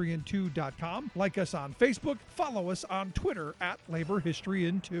laborhistoryin2.com, like us on Facebook, follow us on Twitter at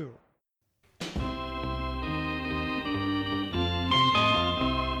laborhistoryin2.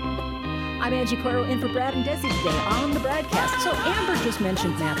 I'm Angie Coiro in for Brad and Desi today on the BradCast. So Amber just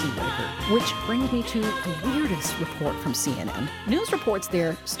mentioned Matthew Whitaker, which brings me to the weirdest report from CNN. News reports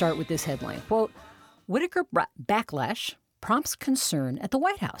there start with this headline, quote, Whitaker backlash prompts concern at the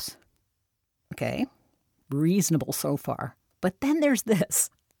White House. Okay, reasonable so far. But then there's this.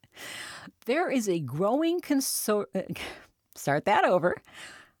 There is a growing concern. Start that over.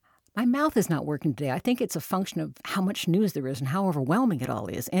 My mouth is not working today. I think it's a function of how much news there is and how overwhelming it all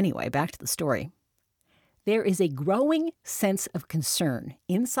is. Anyway, back to the story. There is a growing sense of concern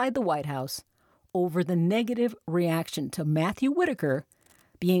inside the White House over the negative reaction to Matthew Whitaker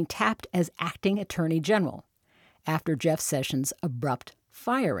being tapped as acting attorney general after Jeff Sessions' abrupt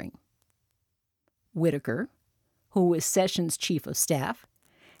firing. Whitaker, who was Sessions' chief of staff,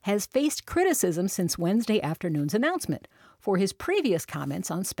 has faced criticism since Wednesday afternoon's announcement for his previous comments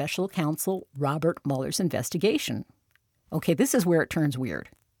on special counsel Robert Mueller's investigation. Okay, this is where it turns weird.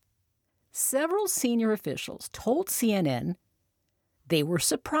 Several senior officials told CNN they were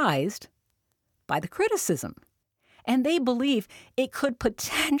surprised by the criticism, and they believe it could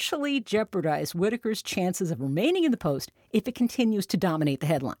potentially jeopardize Whitaker's chances of remaining in the post if it continues to dominate the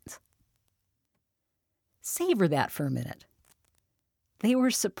headlines. Savor that for a minute. They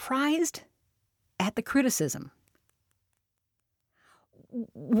were surprised at the criticism.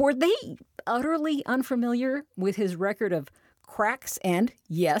 Were they utterly unfamiliar with his record of cracks and,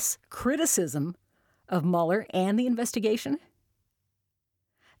 yes, criticism of Mueller and the investigation?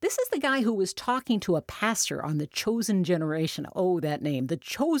 This is the guy who was talking to a pastor on the Chosen Generation, oh, that name, the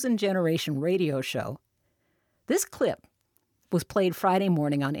Chosen Generation radio show This clip was played Friday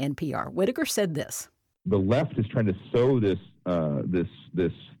morning on NPR. Whitaker said this. The left is trying to sow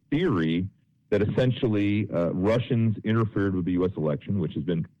this theory that essentially Russians interfered with the U.S. election, which has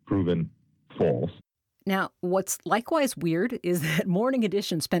been proven false. Now, what's likewise weird is that Morning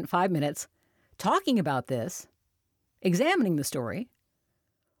Edition spent 5 minutes talking about this, examining the story,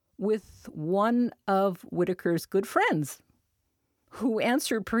 with one of Whitaker's good friends, who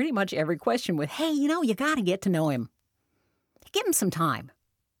answered pretty much every question with, hey, you got to get to know him. Give him some time.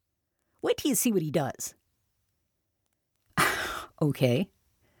 Wait till you see what he does. Okay.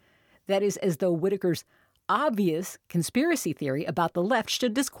 That is as though Whitaker's obvious conspiracy theory about the left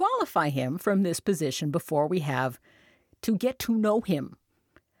should disqualify him from this position before we have to get to know him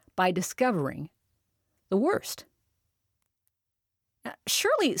by discovering the worst. Now,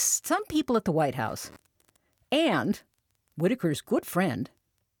 surely some people at the White House and Whitaker's good friend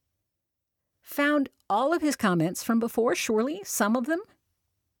found all of his comments from before, surely some of them?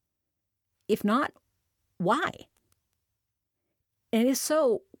 If not, why? And if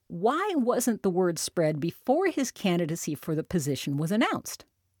so, why wasn't the word spread before his candidacy for the position was announced?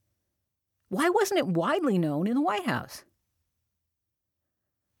 Why wasn't it widely known in the White House?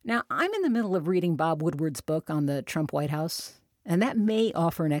 Now, I'm in the middle of reading Bob Woodward's book on the Trump White House, and that may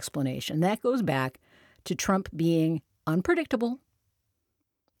offer an explanation. That goes back to Trump being unpredictable,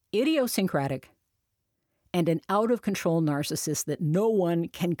 idiosyncratic, and an out-of-control narcissist that no one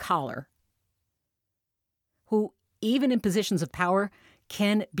can collar, who, even in positions of power,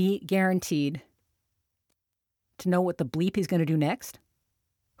 can be guaranteed to know what the bleep he's going to do next?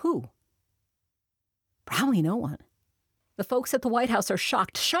 Who? Probably no one. The folks at the White House are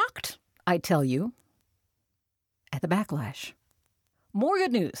shocked, I tell you, at the backlash. More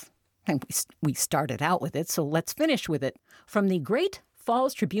good news. And we started out with it, so let's finish with it. From the Great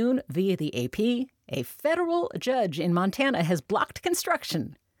Falls Tribune via the AP, a federal judge in Montana has blocked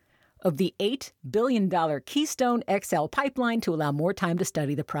construction of the $8 billion Keystone XL pipeline to allow more time to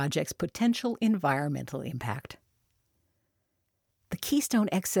study the project's potential environmental impact. The Keystone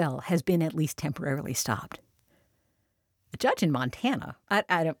XL has been at least temporarily stopped. A judge in Montana,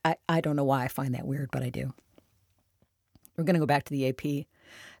 I don't know why I find that weird, but I do. We're going to go back to the AP.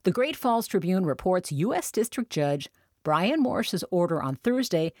 The Great Falls Tribune reports U.S. District Judge Brian Morris's order on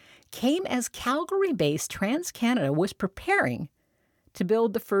Thursday came as Calgary-based TransCanada was preparing to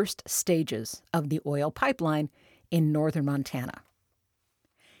build the first stages of the oil pipeline in northern Montana.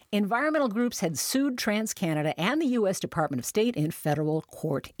 Environmental groups had sued TransCanada and the U.S. Department of State in federal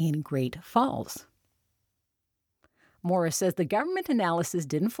court in Great Falls. Morris says the government analysis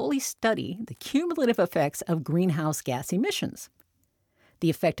didn't fully study the cumulative effects of greenhouse gas emissions,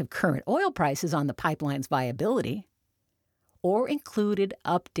 the effect of current oil prices on the pipeline's viability, or included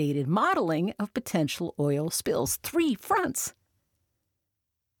updated modeling of potential oil spills. 3 fronts.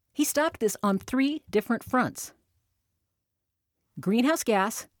 He stopped this on 3 different fronts. Greenhouse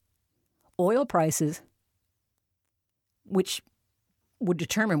gas, oil prices, which would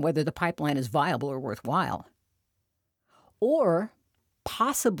determine whether the pipeline is viable or worthwhile, or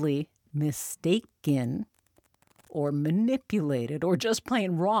possibly mistaken or manipulated or just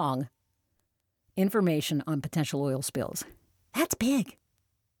plain wrong information on potential oil spills. That's big.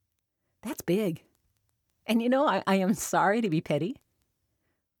 That's big. And I am sorry to be petty,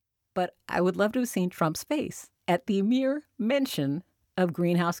 but I would love to have seen Trump's face at the mere mention of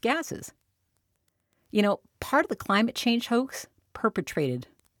greenhouse gases. Part of the climate change hoax perpetrated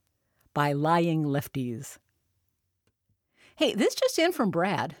by lying lefties. Hey, this just in from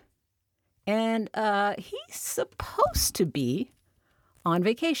Brad, and he's supposed to be on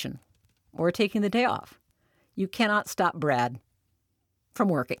vacation or taking the day off. You cannot stop Brad from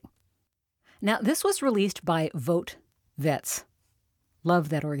working. Now, this was released by Vote Vets. Love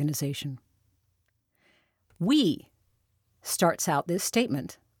that organization. We starts out this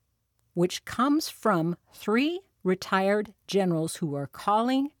statement, which comes from 3 retired generals who are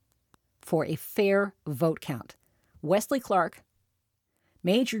calling for a fair vote count. Wesley Clark,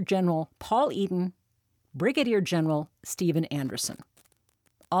 Major General Paul Eaton, Brigadier General Stephen Anderson.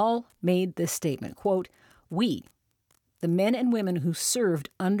 All made this statement, quote, "We, the men and women who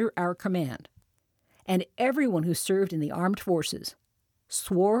served under our command, and everyone who served in the armed forces,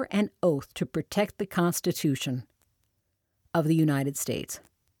 swore an oath to protect the Constitution of the United States.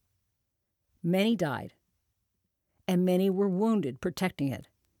 Many died, and many were wounded protecting it,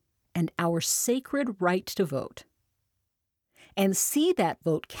 and our sacred right to vote. And see that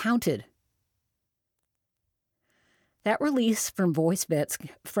vote counted." That release from Vote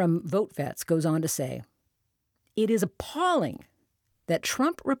Vets goes on to say, "It is appalling that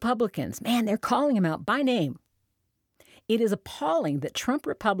Trump Republicans, man, they're calling him out by name, It is appalling that Trump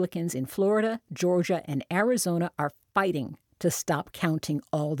Republicans in Florida, Georgia, and Arizona are fighting to stop counting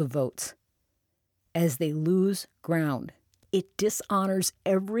all the votes. As they lose ground, it dishonors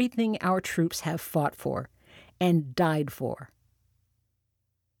everything our troops have fought for and died for.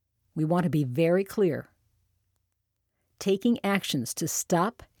 We want to be very clear. Taking actions to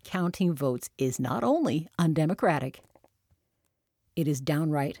stop counting votes is not only undemocratic, it is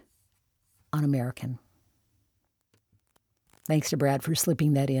downright un-American. Thanks to Brad for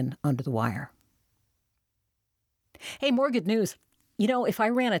slipping that in under the wire. Hey, more good news. You know, if I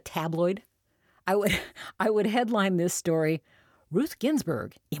ran a tabloid, I would headline this story, Ruth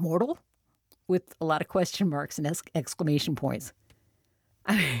Ginsburg, immortal? With a lot of question marks and exclamation points.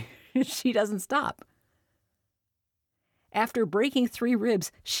 I mean, she doesn't stop. After breaking 3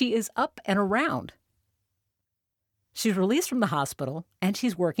 ribs, she is up and around. She's released from the hospital, and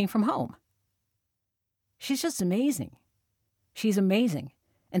she's working from home. She's just amazing. She's amazing.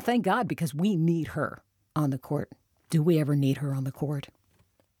 And thank God, because we need her on the court. Do we ever need her on the court?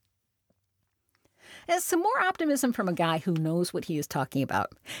 There's some more optimism from a guy who knows what he is talking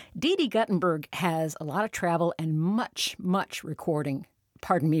about. D.D. Guttenberg has a lot of travel and much reporting.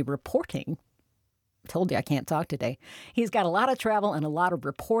 Told you I can't talk today. He's got a lot of travel and a lot of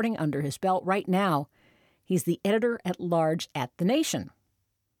reporting under his belt right now. He's the editor-at-large at The Nation.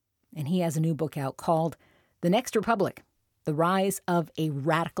 And he has a new book out called The Next Republic, The Rise of a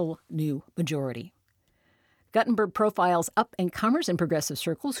Radical New Majority. Guttenberg profiles up-and-comers in progressive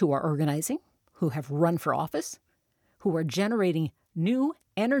circles who are organizing, who have run for office, who are generating new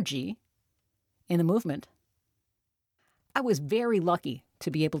energy in the movement. I was very lucky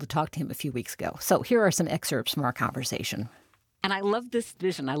to be able to talk to him a few weeks ago. So here are some excerpts from our conversation. And I love this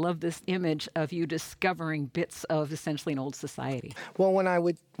vision. I love this image of you discovering bits of essentially an old society. Well, when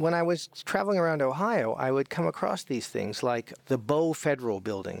I was traveling around Ohio, I would come across these things like the Bow Federal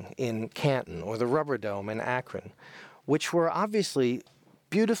Building in Canton or the Rubber Dome in Akron, which were obviously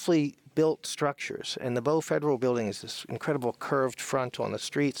beautifully built structures. And the Bow Federal Building is this incredible curved front on the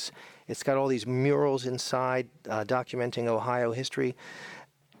streets. It's got all these murals inside documenting Ohio history.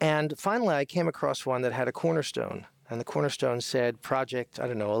 And finally, I came across one that had a cornerstone. And the cornerstone said Project,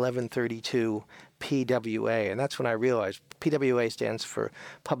 1132 PWA. And that's when I realized PWA stands for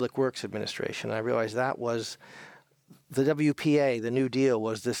Public Works Administration. I realized that was the WPA, the New Deal,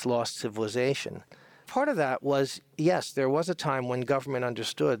 was this lost civilization. Part of that was, yes, there was a time when government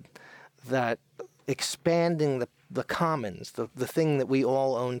understood that expanding the commons, the thing that we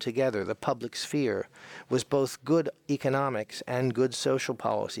all own together, the public sphere, was both good economics and good social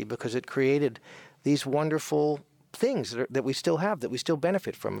policy because it created these wonderful things that we still have, that we still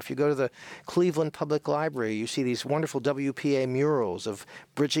benefit from. If you go to the Cleveland Public Library, you see these wonderful WPA murals of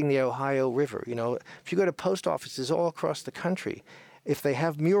bridging the Ohio River. You know, if you go to post offices all across the country, if they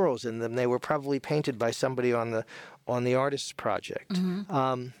have murals in them, they were probably painted by somebody on the artist's project.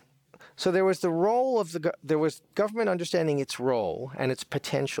 Mm-hmm. So there was the role of there was government understanding its role and its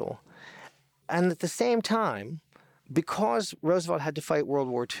potential, and at the same time, because Roosevelt had to fight World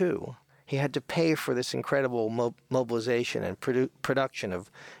War II, he had to pay for this incredible mobilization and production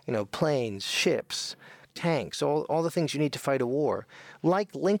of, planes, ships, tanks, all the things you need to fight a war.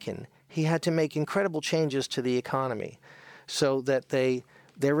 Like Lincoln, he had to make incredible changes to the economy so that they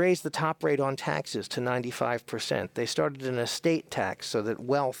raised the top rate on taxes to 95%. They started an estate tax so that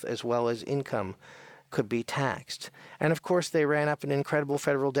wealth as well as income could be taxed. And of course, they ran up an incredible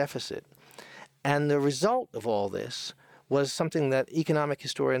federal deficit. And the result of all this was something that economic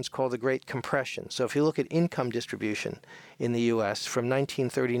historians call the Great Compression. So if you look at income distribution in the U.S. from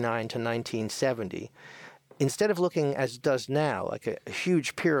 1939 to 1970, instead of looking as it does now, like a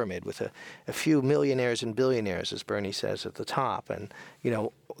huge pyramid with a few millionaires and billionaires, as Bernie says, at the top, and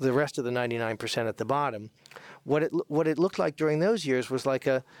the rest of the 99% at the bottom, what it looked like during those years was like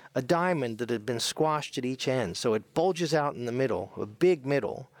a diamond that had been squashed at each end. So it bulges out in the middle, a big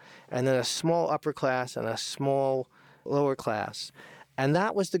middle, and then a small upper class and a small lower class. And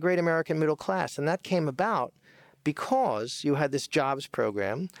that was the great American middle class. And that came about because you had this jobs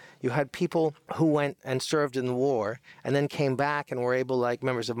program. You had people who went and served in the war and then came back and were able, like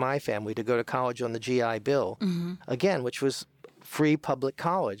members of my family, to go to college on the GI Bill, again, which was free public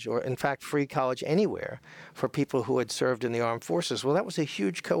college, or in fact free college anywhere for people who had served in the armed forces. Well, that was a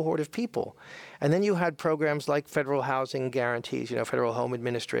huge cohort of people. And then you had programs like federal housing guarantees, federal home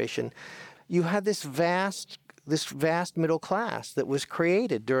administration. You had this vast middle class that was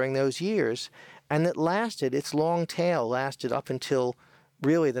created during those years, and that its long tail lasted up until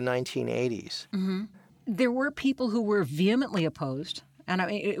really the 1980s. Mm-hmm. There were people who were vehemently opposed And I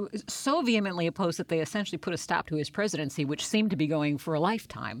mean, it was so vehemently opposed that they essentially put a stop to his presidency, which seemed to be going for a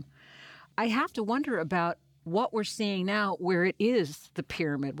lifetime. I have to wonder about what we're seeing now, where it is the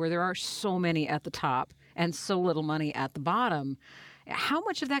pyramid, where there are so many at the top and so little money at the bottom. How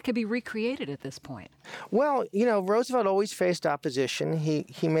much of that could be recreated at this point? Well, you know, Roosevelt always faced opposition.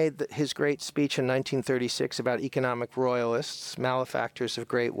 He made his great speech in 1936 about economic royalists, malefactors of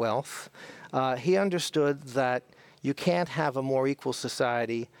great wealth. He understood that you can't have a more equal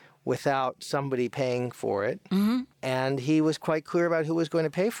society without somebody paying for it. Mm-hmm. And he was quite clear about who was going to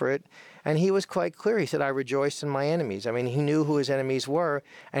pay for it. And he was quite clear. He said, I rejoice in my enemies. I mean, he knew who his enemies were.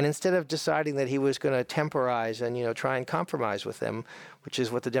 And instead of deciding that he was going to temporize and, you know, try and compromise with them, which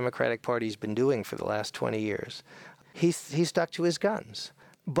is what the Democratic Party's been doing for the last 20 years, he stuck to his guns.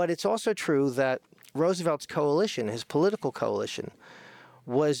 But it's also true that Roosevelt's coalition, his political coalition,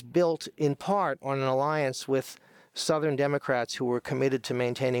 was built in part on an alliance with Southern Democrats who were committed to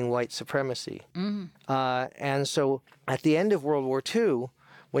maintaining white supremacy. Mm-hmm. And so at the end of World War II,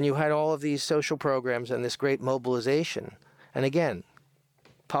 when you had all of these social programs and this great mobilization, and again,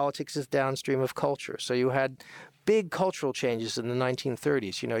 politics is downstream of culture. So you had big cultural changes in the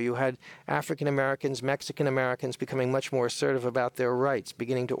 1930s. You know, you had African Americans, Mexican Americans becoming much more assertive about their rights,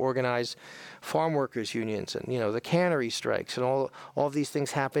 beginning to organize farm workers unions and, you know, the cannery strikes and all of these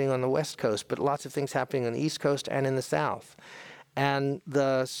things happening on the West Coast, but lots of things happening on the East Coast and in the South. And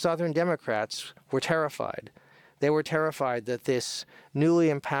the Southern Democrats were terrified. They were terrified that this newly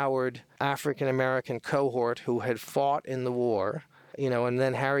empowered African American cohort who had fought in the war, you know, and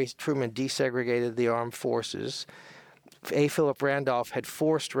then Harry Truman desegregated the armed forces. A. Philip Randolph had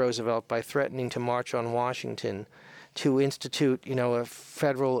forced Roosevelt by threatening to march on Washington to institute, you know, a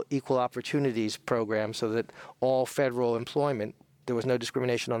federal equal opportunities program so that all federal employment, there was no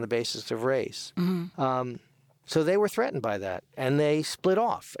discrimination on the basis of race. Mm-hmm. So they were threatened by that, and they split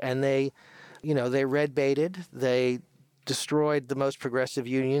off, and they red baited. They destroyed the most progressive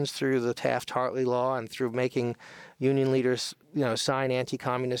unions through the Taft-Hartley law and through making union leaders, you know, sign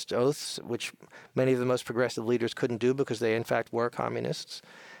anti-communist oaths, which many of the most progressive leaders couldn't do because they, in fact, were communists.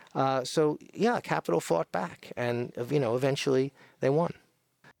 So, Capital fought back, and, you know, eventually they won.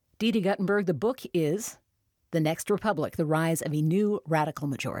 Didi Guttenberg, the book is The Next Republic, The Rise of a New Radical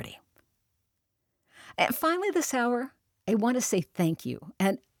Majority. And finally this hour, I want to say thank you.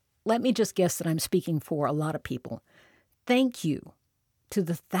 And let me just guess that I'm speaking for a lot of people. Thank you to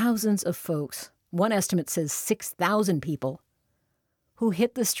the thousands of folks, one estimate says 6,000 people, who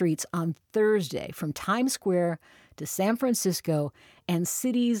hit the streets on Thursday from Times Square to San Francisco and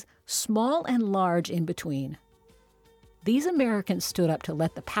cities small and large in between. These Americans stood up to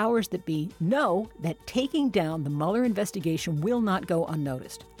let the powers that be know that taking down the Mueller investigation will not go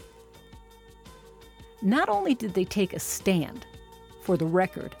unnoticed. Not only did they take a stand for the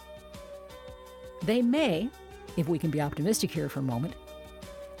record, they may, if we can be optimistic here for a moment,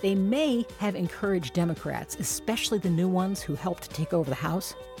 they may have encouraged Democrats, especially the new ones who helped take over the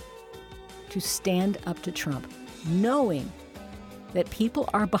House, to stand up to Trump, knowing that people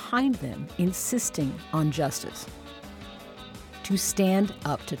are behind them insisting on justice. To stand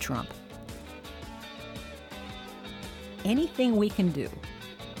up to Trump. Anything we can do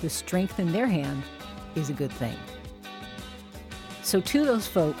to strengthen their hand is a good thing. So to those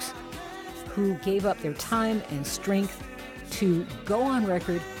folks who gave up their time and strength to go on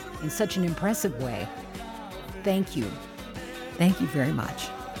record in such an impressive way, thank you. Thank you very much.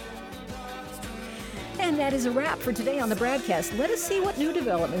 And that is a wrap for today on the BradCast. Let us see what new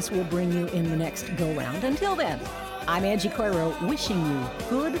developments will bring you in the next go-round. Until then, I'm Angie Coiro, wishing you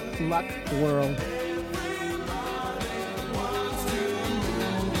good luck, world.